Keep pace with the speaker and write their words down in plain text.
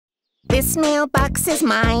This mailbox is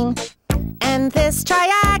mine, and this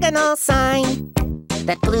triagonal sign.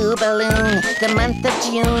 That blue balloon, the month of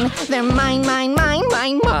June, they're mine, mine, mine,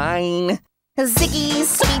 mine, mine. Ziggy's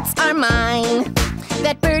sweets are mine.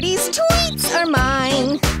 That birdie's tweets are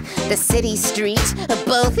mine. The city street,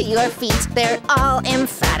 both your feet, they're all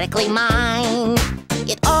emphatically mine.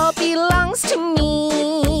 It all belongs to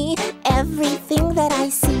me, everything that I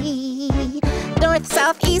see. North,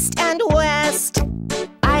 south, east, and west.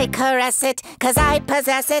 I caress it, 'cause I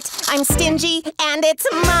possess it. I'm stingy, and it's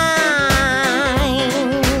mine.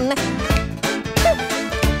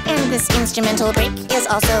 And this instrumental break is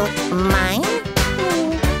also mine.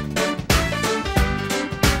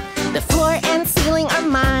 The floor and ceiling are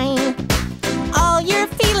mine. All your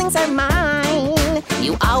feelings are mine.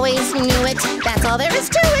 You always knew it, that's all there is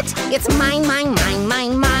to it. It's mine, mine, mine,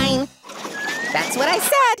 mine, mine. That's what I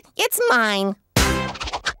said, it's mine.